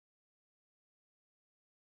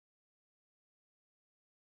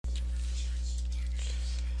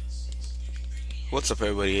What's up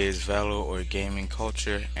everybody, it is Valo or Gaming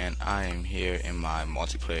Culture, and I am here in my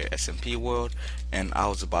multiplayer SMP world, and I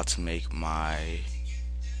was about to make my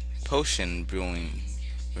potion brewing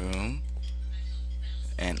room,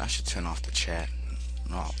 and I should turn off the chat.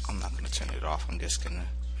 No, I'm not gonna turn it off, I'm just gonna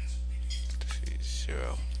defeat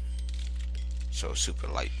 0. So super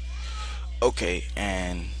light. Okay,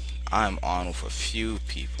 and I'm on with a few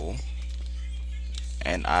people,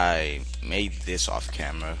 and I made this off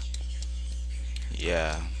camera.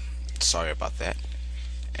 Yeah, sorry about that.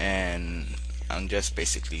 And I'm just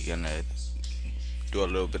basically gonna do a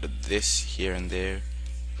little bit of this here and there.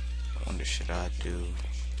 I wonder, should I do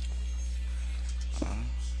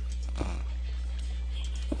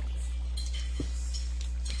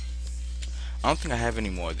I don't think I have any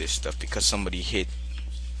more of this stuff because somebody hit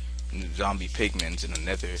zombie pigments in the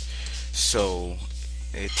nether, so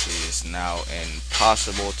it is now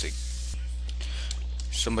impossible to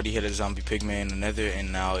somebody hit a zombie pigment in the nether,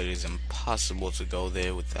 and now it is impossible to go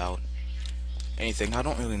there without anything. I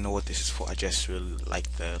don't really know what this is for, I just really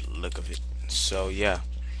like the look of it. So yeah,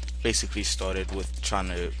 basically started with trying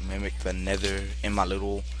to mimic the nether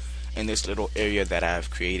in this little area that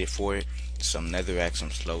I've created for it. Some netherrack,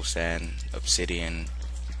 some slow sand, obsidian,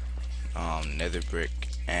 nether brick,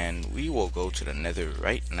 and we will go to the nether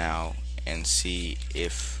right now and see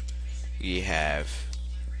if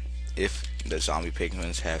the zombie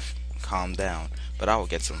pigments have calmed down. But I will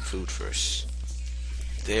get some food first.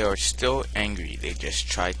 They are still angry. They just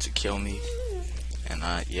tried to kill me, and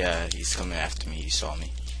yeah, he's coming after me. He saw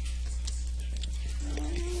me.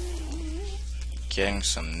 Getting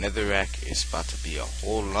some netherrack is about to be a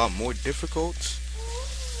whole lot more difficult,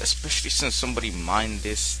 especially since somebody mined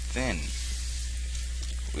this thin.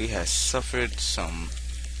 We have suffered some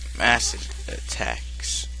massive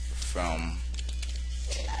attacks from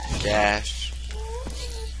Dash.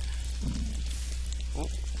 Ooh.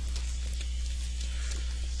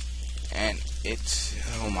 And it's,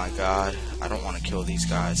 oh my god, I don't want to kill these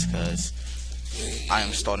guys because I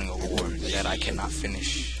am starting a war that I cannot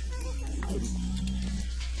finish.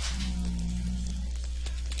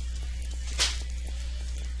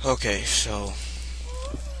 Okay, so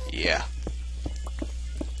yeah,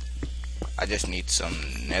 I just need some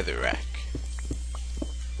netherrack.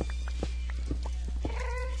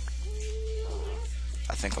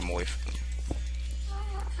 I think I'm away from them.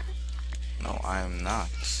 No, I am not.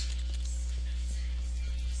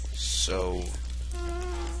 So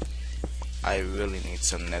I really need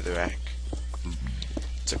some netherrack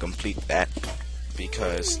to complete that,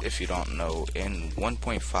 because if you don't know, in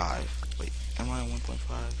 1.5, wait, am I on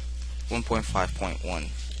 1.5? 1.5.1.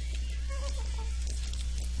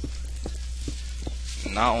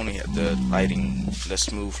 Not only have the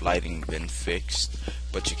smooth lighting been fixed,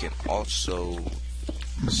 but you can also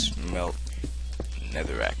smelt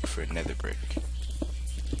netherrack for nether brick.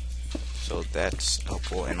 So that's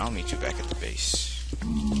helpful, and I'll meet you back at the base.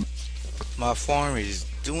 My farm is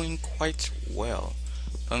doing quite well.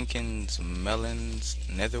 Pumpkins, melons,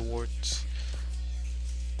 netherworts,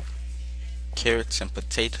 carrots and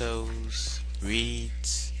potatoes,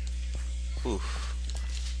 reeds. Oof.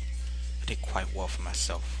 I did quite well for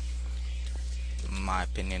myself. In my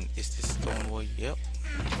opinion, is this stone wool? Yep.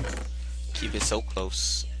 Keep it so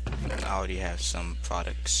close. I already have some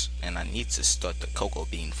products, and I need to start the cocoa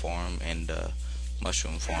bean farm and the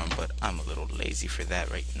mushroom farm, but I'm a little lazy for that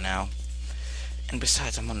right now. And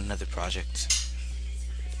besides, I'm on another project.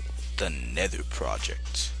 The Nether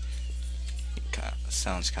project. It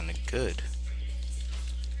sounds kind of good.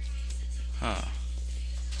 Huh.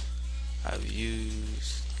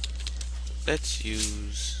 Let's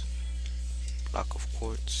use block of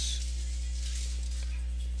quartz.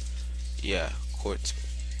 Yeah, quartz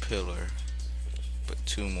pillar. Put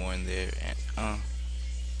 2 more in there, and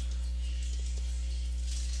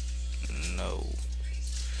no.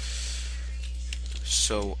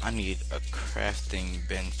 So I need a crafting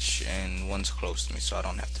bench, and one's close to me, so I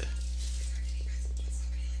don't have to.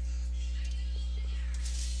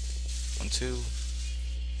 1, 2.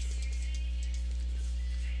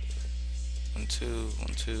 1, 2,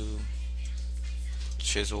 1, 2.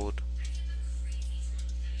 Chiseled.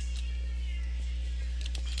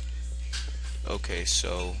 Okay,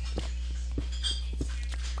 so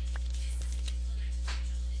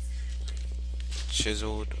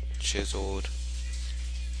chiseled,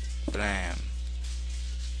 blam.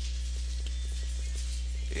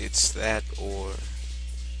 It's that or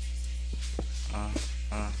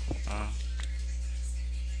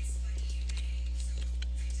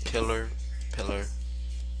pillar.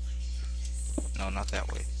 No, not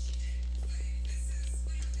that way.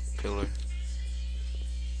 Pillar.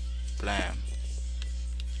 Blam.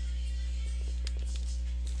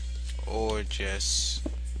 or just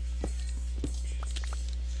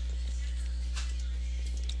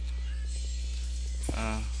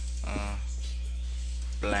uh uh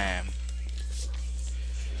blam.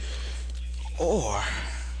 Or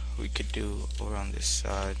we could do over on this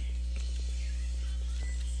side.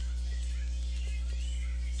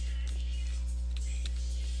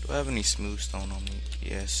 Do I have any smooth stone on me?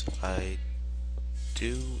 Yes, I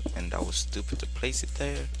do, and I was stupid to place it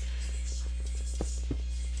there.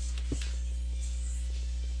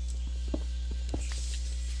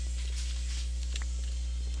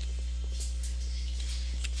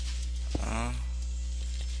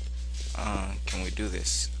 Uh, can we do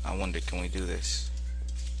this? I wonder, can we do this?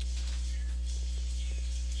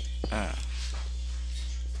 Uh,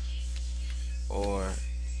 or,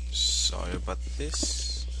 sorry about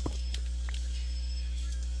this.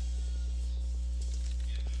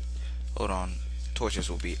 Hold on, torches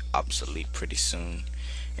will be obsolete pretty soon.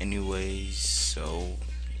 Anyways, so,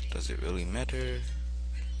 does it really matter?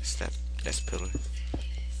 Is that's pillar.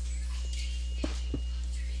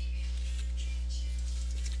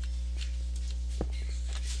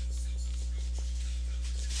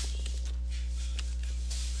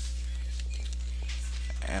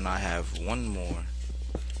 And I have one more.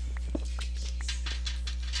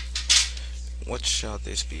 What shall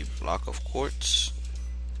this be? Block of quartz.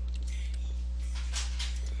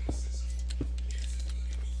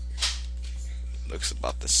 Looks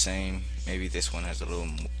about the same. Maybe this one has a little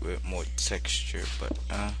more texture, but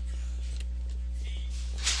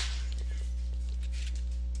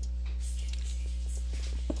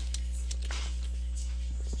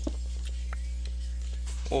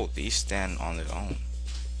oh, these stand on their own.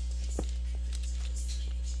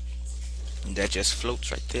 And that just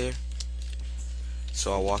floats right there.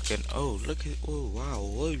 So I walk in. Oh, look at, oh wow,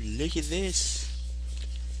 whoa, look at this.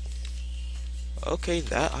 Okay,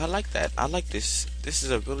 that I like that. I like this. This is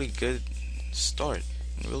a really good start.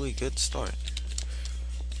 Really good start.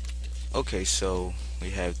 Okay, so we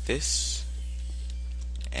have this,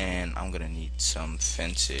 and I'm gonna need some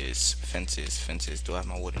fences. Fences. Do I have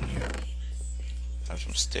my wood in here? I have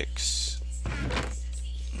some sticks.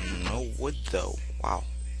 No wood though. Wow.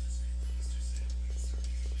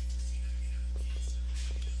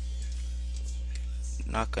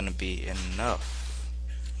 Not gonna be enough.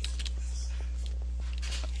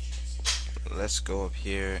 Let's go up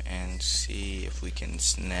here and see if we can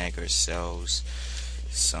snag ourselves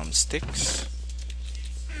some sticks.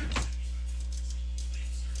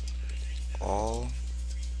 All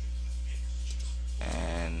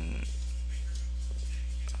and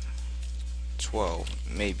 12,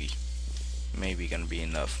 maybe gonna be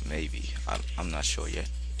enough. Maybe I'm not sure yet.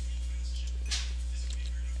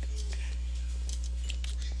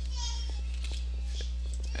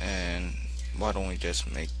 And why don't we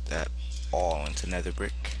just make that all into nether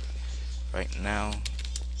brick right now?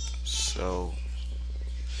 So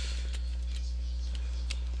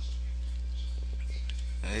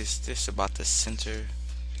is this about the center?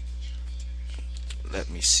 Let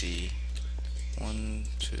me see. 1,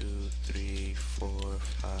 2, 3, 4,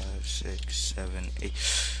 5, 6, 7, 8.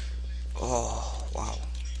 Oh wow.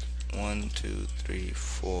 1, 2, 3,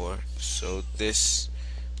 4. So this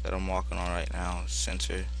that I'm walking on right now,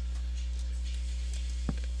 center.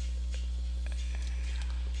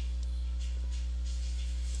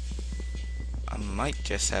 I might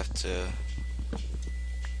just have to.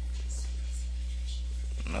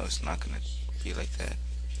 No, it's not gonna be like that.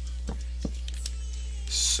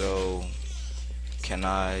 So can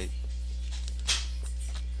I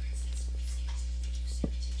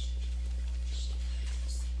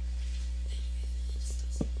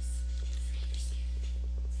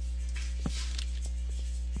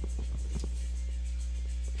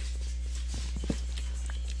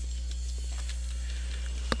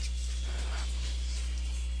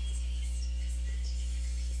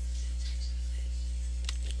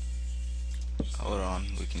hold on,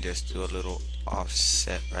 we can just do a little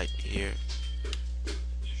offset right here.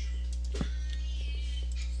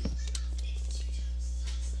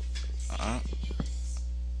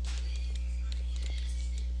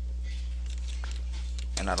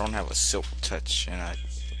 And I don't have a silk touch, and I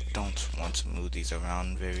don't want to move these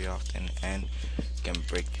around very often. And can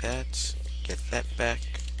break that, get that back,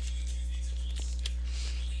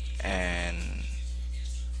 and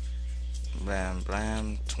blam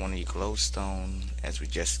blam, 20 glowstone as we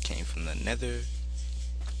just came from the nether.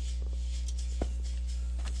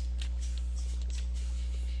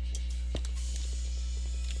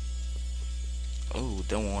 Oh,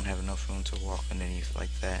 then we won't have enough room to walk underneath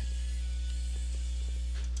like that.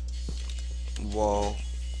 Well,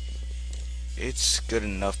 it's good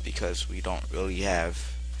enough because we don't really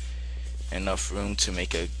have enough room to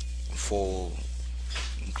make a full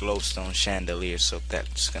glowstone chandelier, so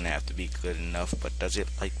that's gonna have to be good enough. But does it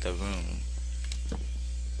light the room?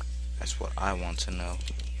 That's what I want to know.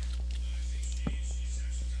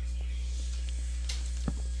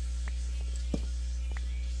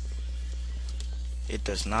 It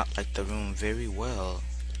does not light the room very well.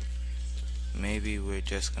 Maybe we're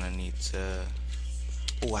just gonna need to...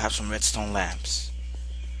 Oh, I have some redstone lamps.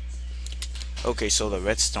 Okay, so the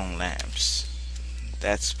redstone lamps,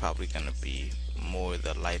 that's probably gonna be more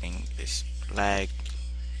the lighting is lag,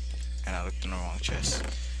 and I looked in the wrong chest,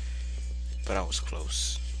 but I was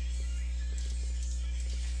close.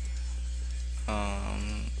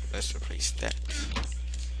 Let's replace that,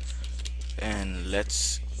 and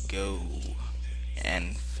let's go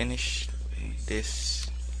and finish this,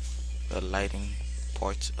 the lighting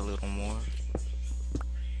parts a little more.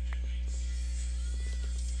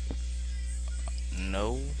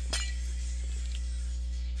 No,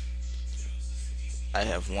 I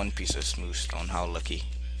have one piece of smooth stone. How lucky.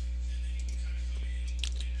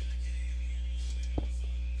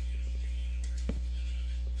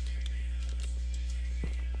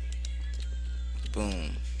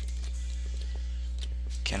 Boom.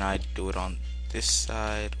 Can I do it on this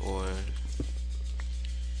side, or...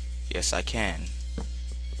 Yes, I can.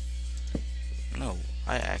 No,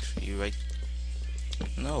 I actually right...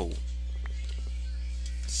 No.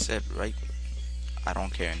 Said right... I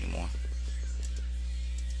don't care anymore.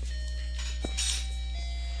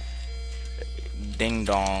 Ding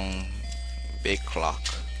dong, big clock,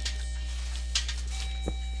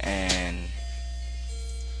 and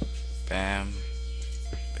bam,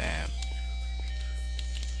 bam.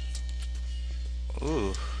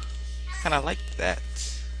 Ooh, kinda like that.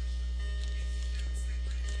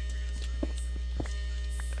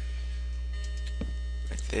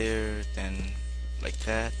 Right there, then like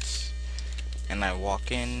that, and I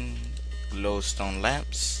walk in, glowstone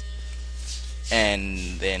lamps,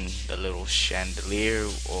 and then the little chandelier,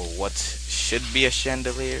 or what should be a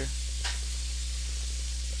chandelier.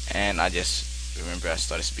 And I just remember I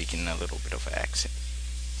started speaking a little bit of an accent.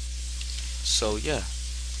 So yeah,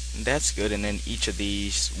 that's good. And then each of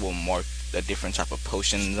these will mark the different type of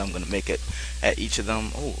potions I'm gonna make it at each of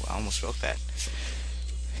them. Oh, I almost broke that.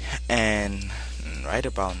 And right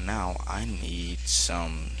about now I need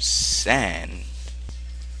some sand.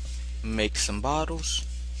 Make some bottles.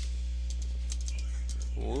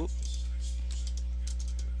 Whoop.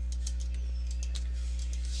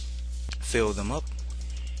 Fill them up.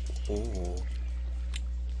 Oh.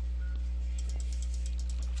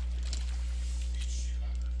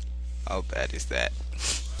 How bad is that?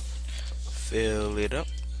 Fill it up.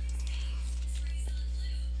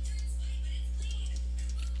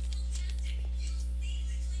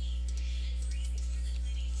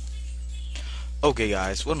 Okay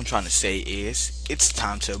guys, what I'm trying to say is it's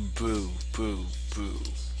time to brew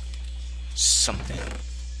something.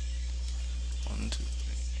 1, 2, 3.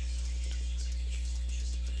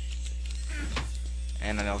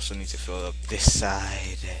 And I also need to fill up this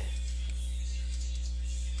side.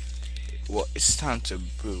 Well, it's time to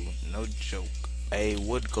brew, no joke. I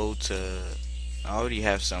would go to... I already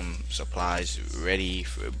have some supplies ready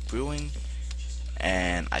for brewing,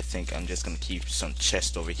 and I think I'm just gonna keep some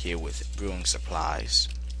chest over here with brewing supplies.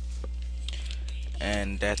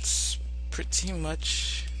 And that's pretty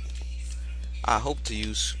much... I hope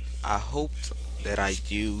that I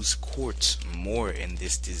use quartz more in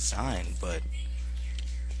this design, but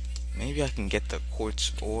maybe I can get the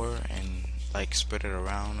quartz ore and like spread it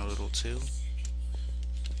around a little too.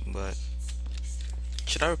 But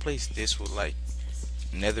should I replace this with like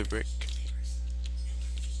nether brick?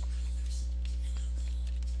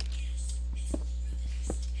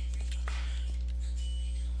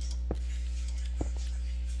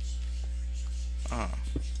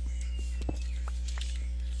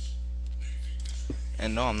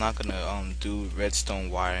 And no, I'm not gonna do redstone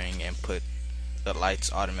wiring and put the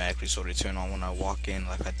lights automatically so they turn on when I walk in,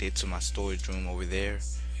 like I did to my storage room over there,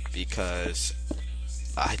 because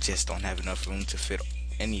I just don't have enough room to fit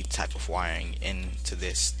any type of wiring into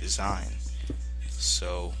this design.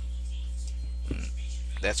 So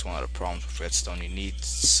that's one of the problems with redstone. You need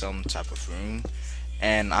some type of room,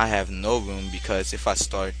 and I have no room, because if I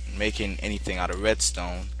start making anything out of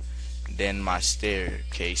redstone, then my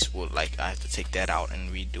staircase will, like, I have to take that out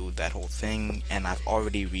and redo that whole thing, and I've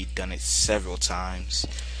already redone it several times.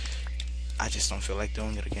 I just don't feel like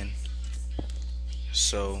doing it again.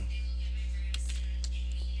 So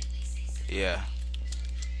yeah,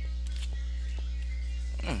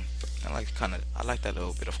 I like that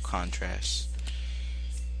little bit of contrast.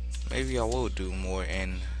 Maybe I will do more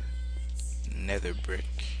in Nether brick.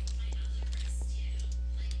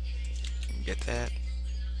 Get that?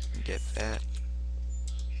 Get that?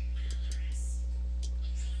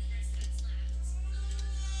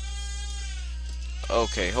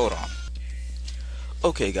 Okay, hold on.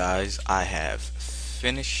 Okay, guys, I have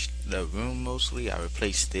finished the room mostly. I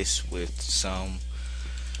replaced this with some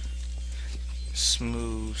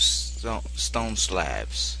smooth stone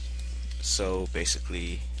slabs. So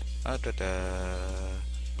basically, da da,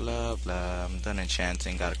 blah blah. I'm done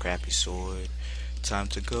enchanting. Got a crappy sword. Time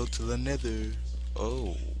to go to the Nether.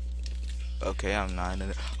 Oh, okay. I'm not.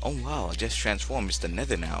 Oh wow! I just transformed. It's the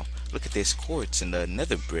Nether now. Look at this quartz and the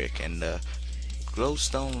Nether brick and the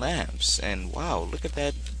glowstone lamps. And wow, look at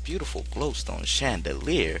that beautiful glowstone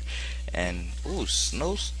chandelier. And ooh,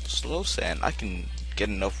 slow sand. I can get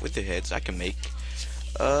enough wither heads. I can make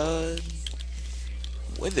uh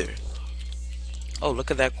wither. Oh,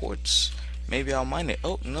 look at that quartz. Maybe I'll mine it.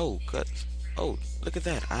 Oh, no. Oh, look at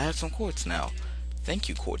that. I have some quartz now. Thank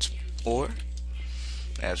you, quartz ore.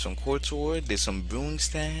 I have some quartz ore. There's some brewing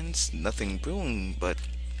stands. Nothing brewing, but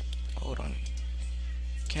hold on.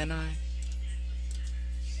 Can I?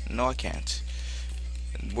 No, I can't.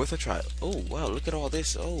 Worth a try. Oh, wow. Look at all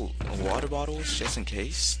this. Oh, water bottles just in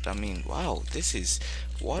case. I mean, wow. This is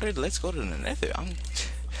water. Let's go to the Nether.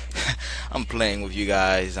 I'm playing with you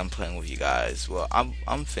guys. I'm playing with you guys. Well,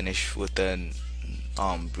 I'm finished with the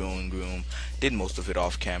brewing room. Did most of it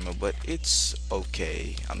off camera, but it's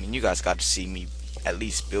okay. I mean, you guys got to see me at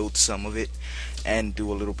least build some of it and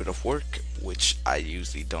do a little bit of work, which I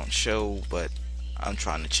usually don't show, but I'm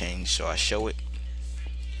trying to change so I show it.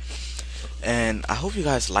 And I hope you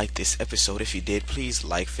guys liked this episode. If you did, please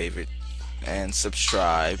like, favorite, and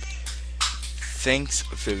subscribe. Thanks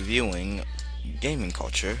for viewing. Gaming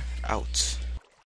Culture out.